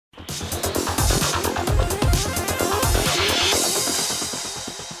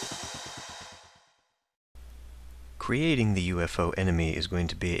Creating the UFO enemy is going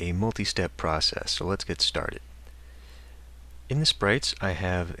to be a multi-step process, so let's get started. In the sprites, I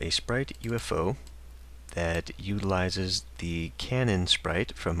have a sprite UFO that utilizes the cannon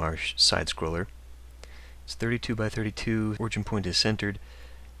sprite from our side-scroller. It's 32 by 32, origin point is centered,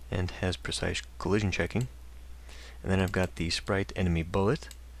 and has precise collision checking. And then I've got the sprite enemy bullet,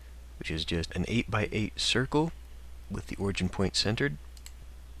 which is just an 8 by 8 circle with the origin point centered.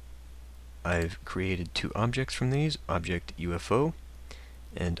 I've created two objects from these, object UFO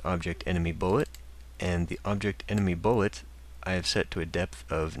and object enemy bullet, and the object enemy bullet I have set to a depth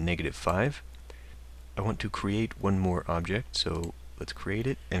of -5. I want to create one more object, so let's create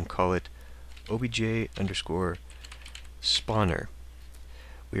it and call it obj_spawner.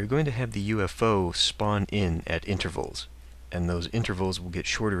 We are going to have the UFO spawn in at intervals, and those intervals will get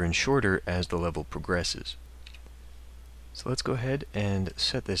shorter and shorter as the level progresses. So let's go ahead and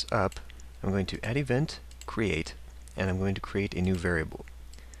set this up. I'm going to add event, create, and I'm going to create a new variable.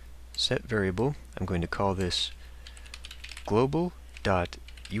 Set variable, I'm going to call this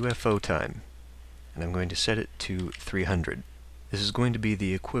global.ufotime, and I'm going to set it to 300. This is going to be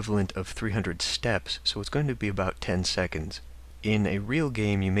the equivalent of 300 steps, so it's going to be about 10 seconds. In a real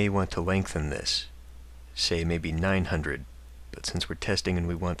game, you may want to lengthen this, say maybe 900, but since we're testing and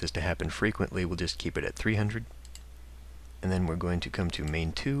we want this to happen frequently, we'll just keep it at 300. And then we're going to come to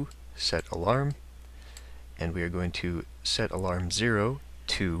main2, set alarm, and we are going to set alarm 0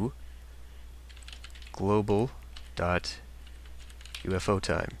 to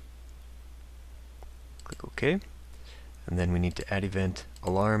global.ufotime. Click OK, and then we need to add event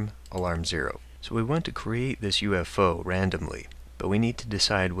alarm 0. So we want to create this UFO randomly, but we need to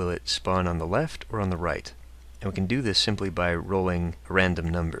decide will it spawn on the left or on the right. And we can do this simply by rolling a random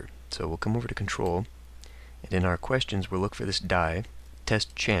number. So we'll come over to control, and in our questions we'll look for this die,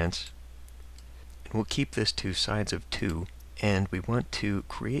 test chance, and we'll keep this to sides of 2, and we want to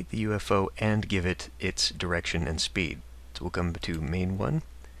create the UFO and give it its direction and speed. So we'll come to main1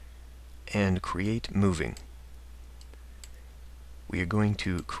 and create moving. We are going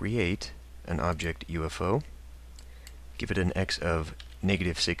to create an object UFO, give it an x of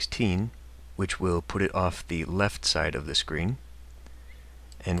 -16, which will put it off the left side of the screen,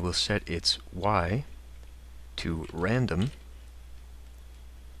 and we'll set its y to random,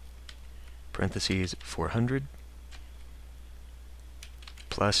 parentheses 400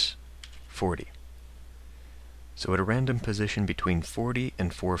 plus 40. So at a random position between 40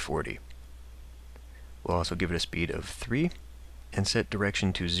 and 440. We'll also give it a speed of 3 and set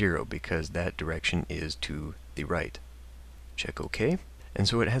direction to 0 because that direction is to the right. Check OK. And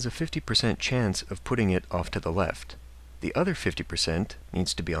so it has a 50% chance of putting it off to the left. The other 50%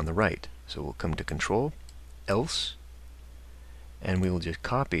 needs to be on the right. So we'll come to control, else, and we will just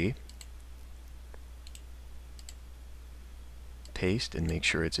copy, paste, and make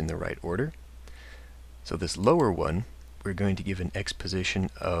sure it's in the right order. So this lower one, we're going to give an x position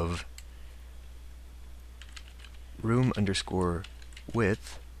of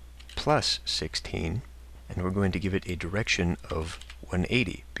room_width plus 16, and we're going to give it a direction of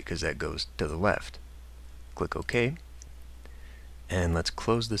 180 because that goes to the left. Click OK, and let's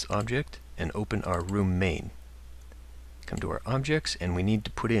close this object and open our room main. Come to our objects, and we need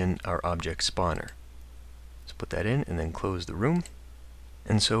to put in our object spawner. So put that in and then close the room.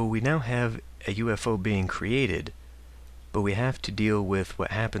 And so we now have a UFO being created, but we have to deal with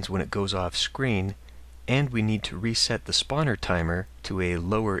what happens when it goes off screen, and we need to reset the spawner timer to a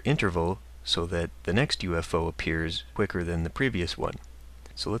lower interval so that the next UFO appears quicker than the previous one.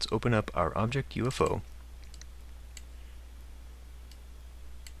 So let's open up our object UFO,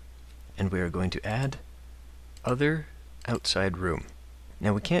 and we are going to add other outside room.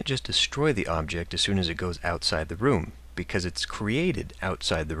 Now we can't just destroy the object as soon as it goes outside the room, because it's created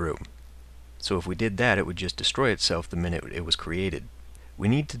outside the room. So if we did that, it would just destroy itself the minute it was created. We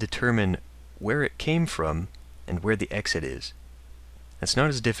need to determine where it came from and where the exit is. That's not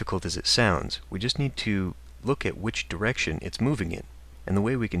as difficult as it sounds. We just need to look at which direction it's moving in. And the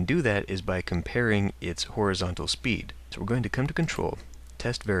way we can do that is by comparing its horizontal speed. So we're going to come to control,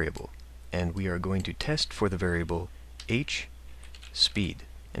 test variable, and we are going to test for the variable h speed,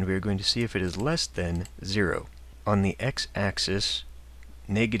 and we are going to see if it is less than 0. On the x-axis,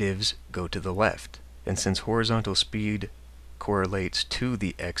 negatives go to the left, and since horizontal speed correlates to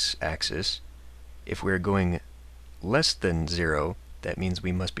the x-axis, if we're going less than 0, that means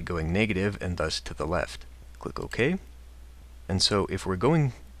we must be going negative and thus to the left. Click OK. And so if we're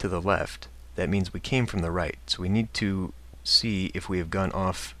going to the left, that means we came from the right. So we need to see if we have gone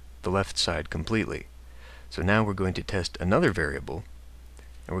off the left side completely. So now we're going to test another variable,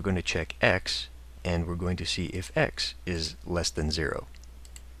 and we're going to check x, and we're going to see if x is less than 0.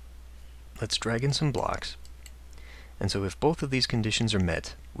 Let's drag in some blocks. And so if both of these conditions are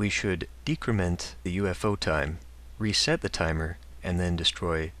met, we should decrement the UFO time, reset the timer, and then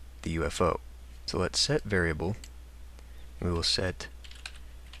destroy the UFO. So let's set variable. We will set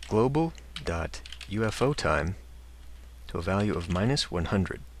global.UFO time to a value of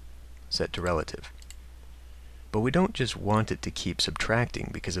 -100, set to relative. But we don't just want it to keep subtracting,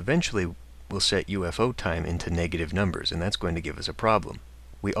 because eventually we'll set UFO time into negative numbers, and that's going to give us a problem.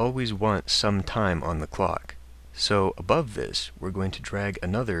 We always want some time on the clock. So above this, we're going to drag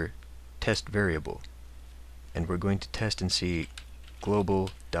another test variable, and we're going to test and see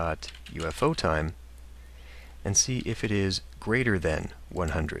global.UFO time and see if it is greater than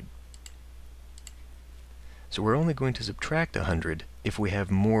 100. So we're only going to subtract 100 if we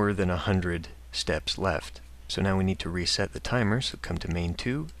have more than 100 steps left. So now we need to reset the timer, so come to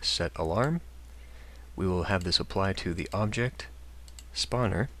main2, set alarm. We will have this apply to the object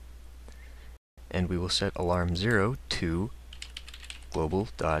spawner, and we will set alarm 0 to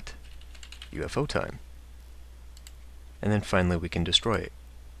global.UFO time. And then finally we can destroy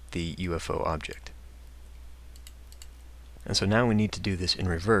the UFO object. And so now we need to do this in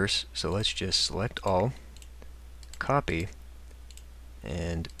reverse, so let's just select all, copy,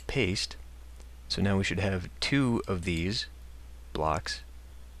 and paste. So now we should have 2 of these blocks,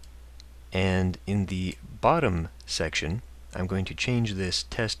 and in the bottom section I'm going to change this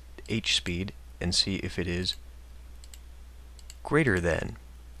test h speed and see if it is greater than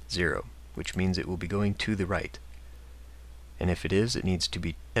 0, which means it will be going to the right. And if it is, it needs to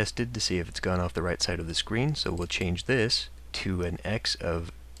be tested to see if it's gone off the right side of the screen, so we'll change this to an x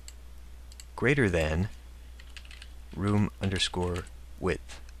of greater than room_width.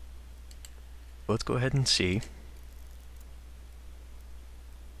 Let's go ahead and see.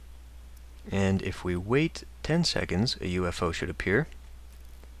 And if we wait 10 seconds, a UFO should appear.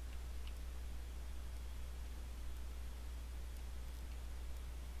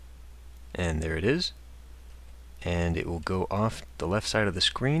 And there it is. And it will go off the left side of the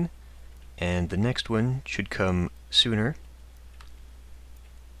screen, and the next one should come sooner.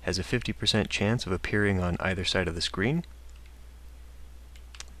 Has a 50% chance of appearing on either side of the screen.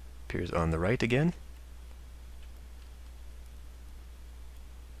 Appears on the right again.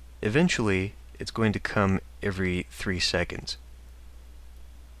 Eventually, it's going to come every 3 seconds.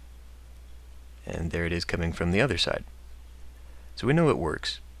 And there it is coming from the other side. So we know it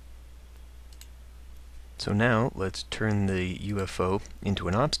works. So now let's turn the UFO into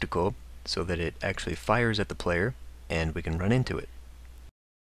an obstacle so that it actually fires at the player and we can run into it.